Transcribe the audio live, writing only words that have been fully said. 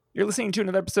You're listening to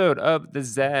another episode of the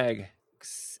Zag.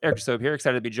 Eric Soap here,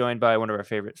 excited to be joined by one of our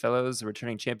favorite fellows, the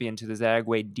returning champion to the Zag.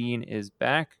 Wade Dean is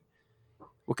back.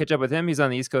 We'll catch up with him. He's on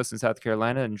the East Coast in South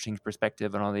Carolina, interesting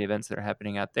perspective on all the events that are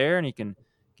happening out there, and he can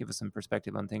give us some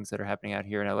perspective on things that are happening out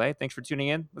here in LA. Thanks for tuning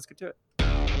in. Let's get to it.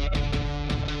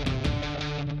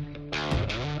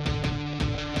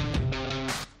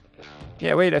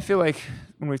 Yeah, Wade, I feel like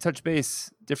when we touch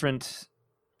base, different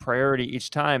priority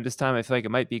each time. This time I feel like it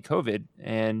might be COVID,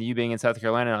 and you being in South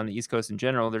Carolina on the East Coast in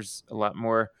general, there's a lot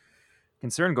more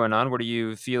concern going on. What are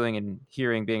you feeling and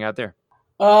hearing being out there?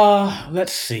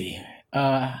 Let's see.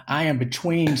 I am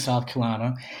between South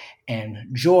Carolina and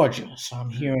Georgia, so I'm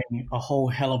hearing a whole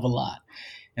hell of a lot.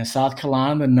 In South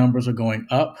Carolina, the numbers are going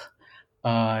up.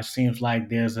 It seems like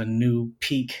there's a new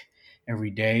peak every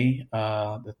day.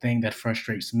 The thing that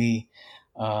frustrates me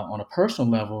on a personal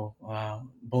level,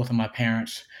 both of my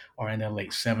parents are in their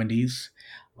late 70s.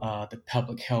 The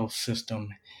public health system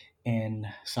in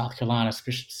South Carolina,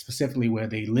 specifically where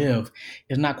they live,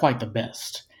 is not quite the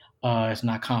best. It's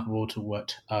not comparable to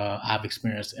what I've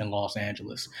experienced in Los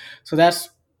Angeles. So that's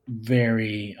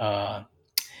very,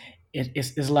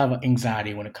 it's a lot of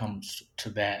anxiety when it comes to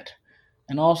that.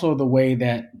 And also the way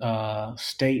that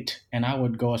state, and I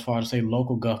would go as far as to say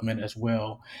local government as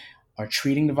well, are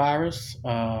treating the virus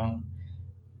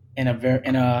in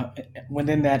a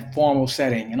within that formal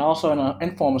setting, and also in an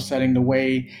informal setting, the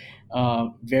way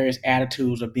various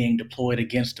attitudes are being deployed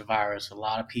against the virus. A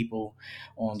lot of people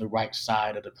on the right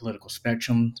side of the political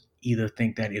spectrum either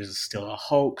think that it is still a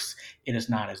hoax, it is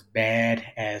not as bad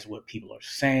as what people are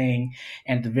saying,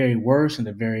 and at the very worst and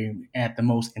at the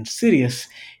most insidious,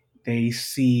 they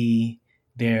see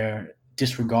their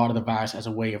disregard of the virus as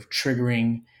a way of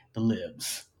triggering the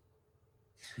libs,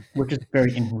 which is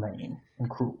very inhumane and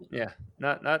cruel. Yeah,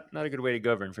 not a good way to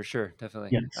govern for sure.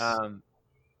 Definitely. Yes.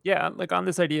 Yeah, like on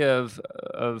this idea of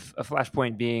a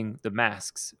flashpoint being the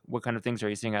masks. What kind of things are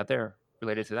you seeing out there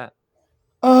related to that?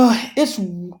 It's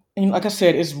like I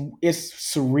said, it's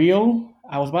surreal.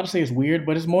 I was about to say it's weird,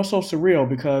 but it's more so surreal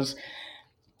because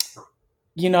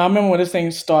I remember when this thing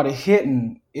started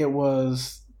hitting,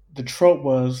 the trope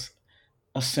was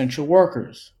essential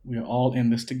workers. We're all in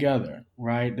this together,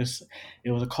 right? It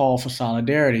was a call for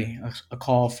solidarity, a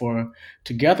call for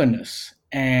togetherness,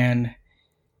 and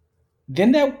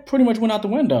then that pretty much went out the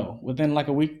window within like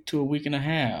a week to a week and a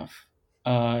half.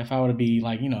 If I were to be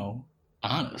like,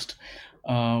 honest.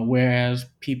 Whereas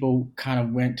people kind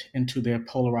of went into their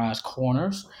polarized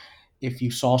corners. If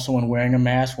you saw someone wearing a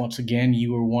mask, once again,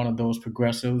 you were one of those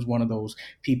progressives, one of those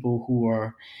people who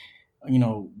are,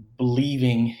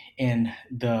 believing in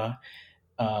the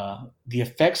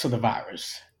effects of the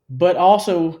virus. But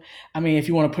also, I mean, if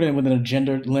you want to put it within a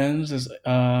gender lens, as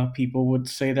people would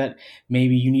say that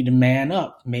maybe you need to man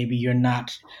up. Maybe you're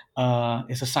not.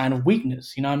 It's a sign of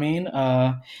weakness. You know what I mean?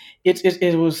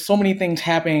 It was so many things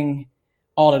happening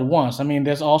all at once. I mean,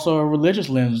 there's also a religious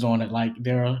lens on it. Like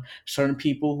there are certain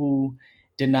people who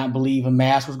did not believe a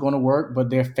mask was going to work, but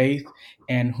their faith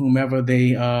and whomever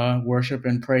they worship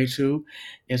and pray to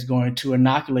is going to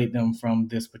inoculate them from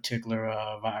this particular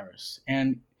virus.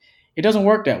 And it doesn't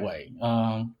work that way.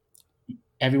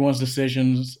 Everyone's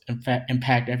decisions, in fact,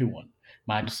 impact everyone.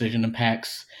 My decision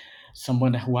impacts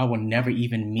someone who I will never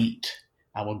even meet.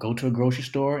 I will go to a grocery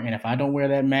store, and if I don't wear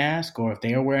that mask, or if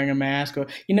they are wearing a mask, or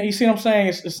you see what I'm saying?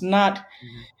 It's not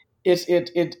Mhm.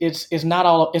 it's not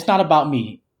all. It's not about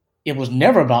me. It was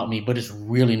never about me, but it's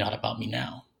really not about me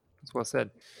now. That's well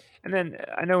said. And then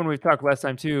I know when we talked last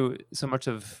time too, so much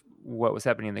of what was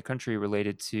happening in the country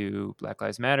related to Black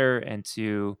Lives Matter and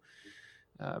to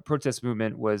protest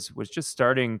movement was just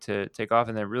starting to take off,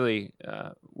 and that really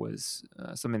was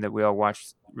something that we all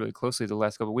watched really closely the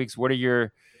last couple of weeks. What are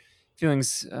your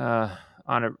feelings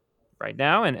on it right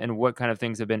now, and what kind of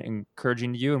things have been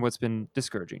encouraging to you, and what's been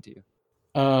discouraging to you?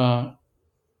 Uh,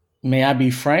 may I be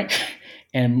frank?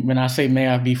 And when I say may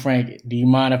I be frank, do you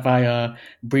mind if I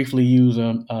briefly use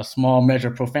a small measure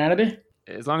of profanity?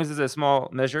 As long as it's a small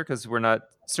measure, because we're not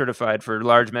certified for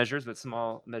large measures, but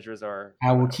small measures are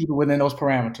I will allowed. keep it within those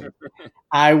parameters.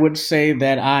 I would say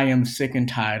that I am sick and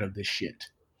tired of this shit.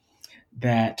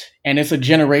 And it's a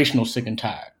generational sick and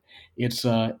tired. It's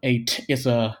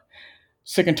a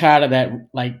sick and tired of that,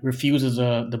 like refuses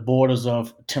the borders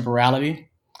of temporality.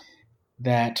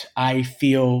 That I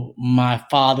feel my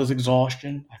father's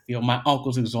exhaustion, I feel my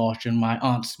uncle's exhaustion, my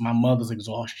aunt's, my mother's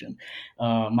exhaustion,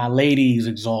 my lady's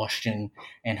exhaustion,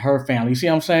 and her family. You see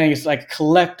what I'm saying? It's like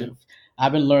collective.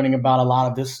 I've been learning about a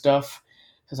lot of this stuff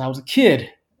since I was a kid.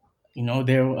 You know,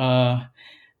 there.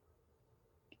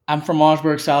 I'm from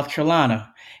Orangeburg, South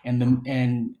Carolina,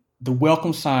 and the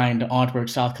welcome sign to Orangeburg,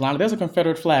 South Carolina, there's a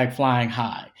Confederate flag flying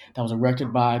high that was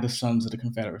erected by the Sons of the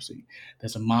Confederacy.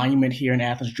 There's a monument here in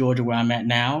Athens, Georgia, where I'm at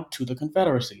now, to the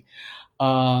Confederacy.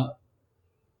 Uh,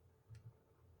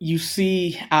 you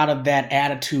see out of that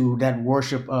attitude, that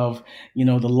worship of, the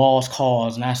lost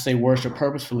cause, and I say worship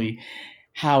purposefully,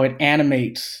 how it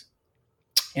animates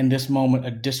in this moment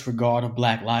a disregard of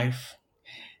Black life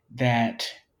that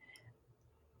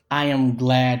I am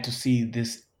glad to see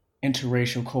this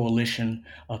interracial coalition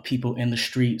of people in the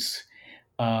streets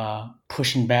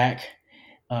pushing back,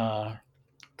 uh,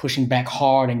 pushing back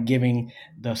hard and giving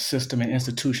the system and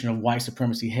institution of white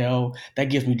supremacy hell.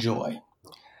 That gives me joy.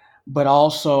 But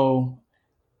also,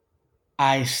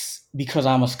 because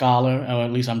I'm a scholar, or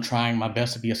at least I'm trying my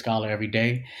best to be a scholar every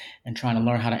day and trying to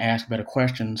learn how to ask better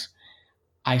questions,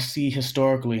 I see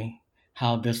historically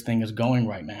how this thing is going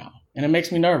right now. And it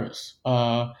makes me nervous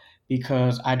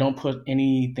because I don't put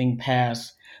anything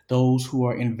past those who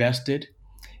are invested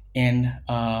in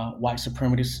white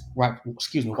supremacy,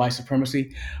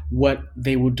 what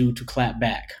they will do to clap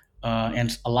back.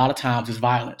 And a lot of times it's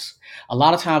violence. A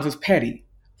lot of times it's petty.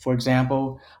 For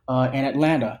example, in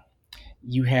Atlanta,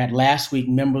 you had last week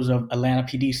members of Atlanta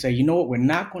PD say, you know what, we're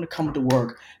not going to come to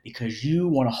work because you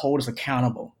want to hold us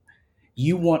accountable.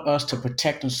 You want us to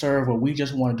protect and serve, or we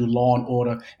just want to do law and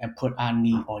order and put our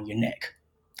knee on your neck.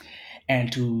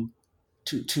 And to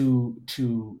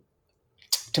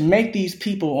make these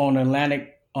people on Atlanta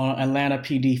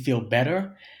PD feel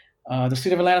better, the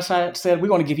city of Atlanta said, we're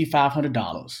going to give you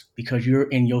 $500 because you're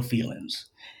in your feelings.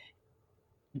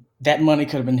 That money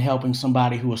could have been helping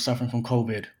somebody who was suffering from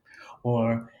COVID,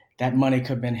 or that money could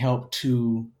have been helped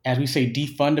to, as we say,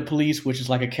 defund the police, which is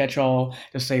like a catch-all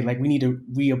to say, like, we need to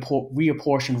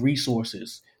reapportion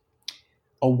resources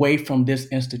away from this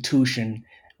institution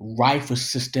rife with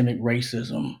systemic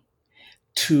racism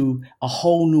to a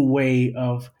whole new way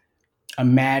of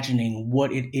imagining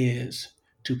what it is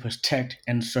to protect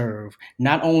and serve,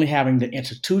 not only having the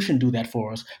institution do that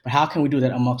for us, but how can we do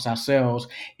that amongst ourselves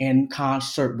in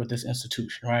concert with this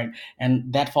institution, right?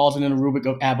 And that falls into the rubric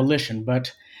of abolition.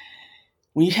 But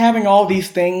when you're having all these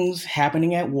things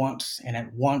happening at once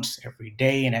every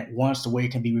day, and at once the way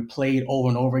it can be replayed over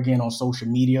and over again on social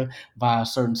media by a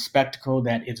certain spectacle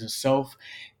that is itself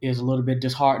is a little bit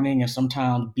disheartening and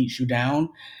sometimes beats you down,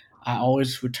 I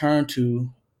always return to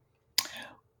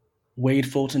Wade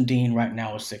Fulton Dean right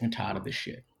now is sick and tired of this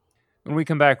shit. When we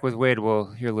come back with Wade,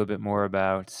 we'll hear a little bit more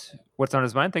about what's on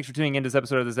his mind. Thanks for tuning in to this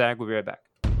episode of The Zag. We'll be right back.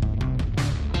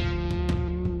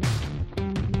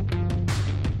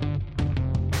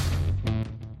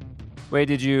 Wade,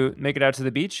 did you make it out to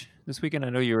the beach this weekend? I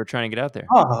know you were trying to get out there.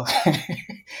 Oh,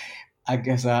 I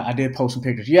guess I did post some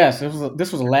pictures. Yes,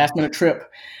 this was a last minute trip.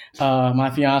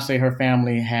 My fiance, her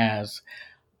family has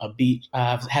a beach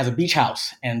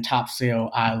house in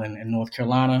Topsail Island in North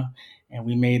Carolina, and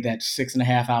we made that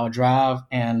 6.5 hour drive.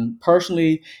 And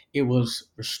personally, it was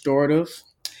restorative.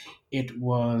 It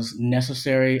was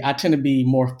necessary. I tend to be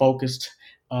more focused,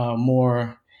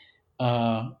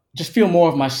 just feel more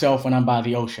of myself when I'm by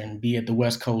the ocean, be it the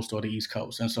West Coast or the East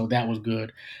Coast. And so that was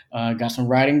good. Got some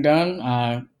writing done.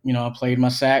 I played my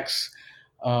sax.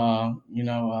 I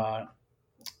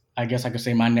guess I could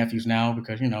say my nephews now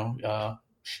because,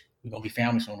 we're going to be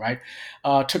family soon, right?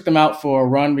 Took them out for a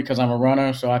run because I'm a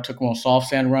runner. So I took them on soft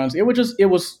sand runs. It was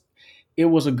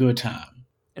a good time.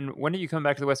 And when did you come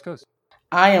back to the West Coast?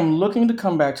 I am looking to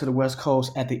come back to the West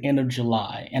Coast at the end of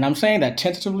July. And I'm saying that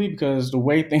tentatively because the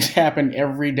way things happen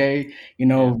every day,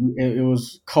 it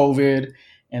was COVID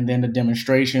and then the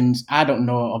demonstrations. I don't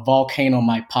know, a volcano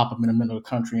might pop up in the middle of the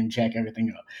country and jack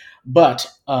everything up. But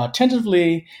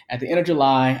tentatively, at the end of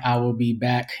July, I will be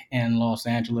back in Los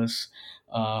Angeles.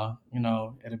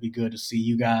 It'll be good to see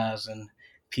you guys and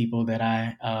people that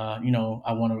I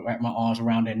want to wrap my arms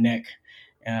around their neck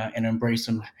and embrace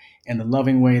them in the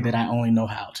loving way that I only know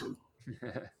how to.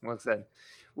 Well said.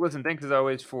 Listen, thanks as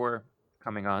always for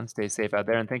coming on. Stay safe out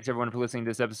there. And thanks everyone for listening to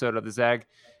this episode of The Zag.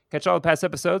 Catch all the past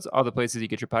episodes, all the places you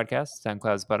get your podcasts,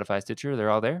 SoundCloud, Spotify, Stitcher. They're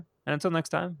all there. And until next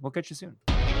time, we'll catch you soon.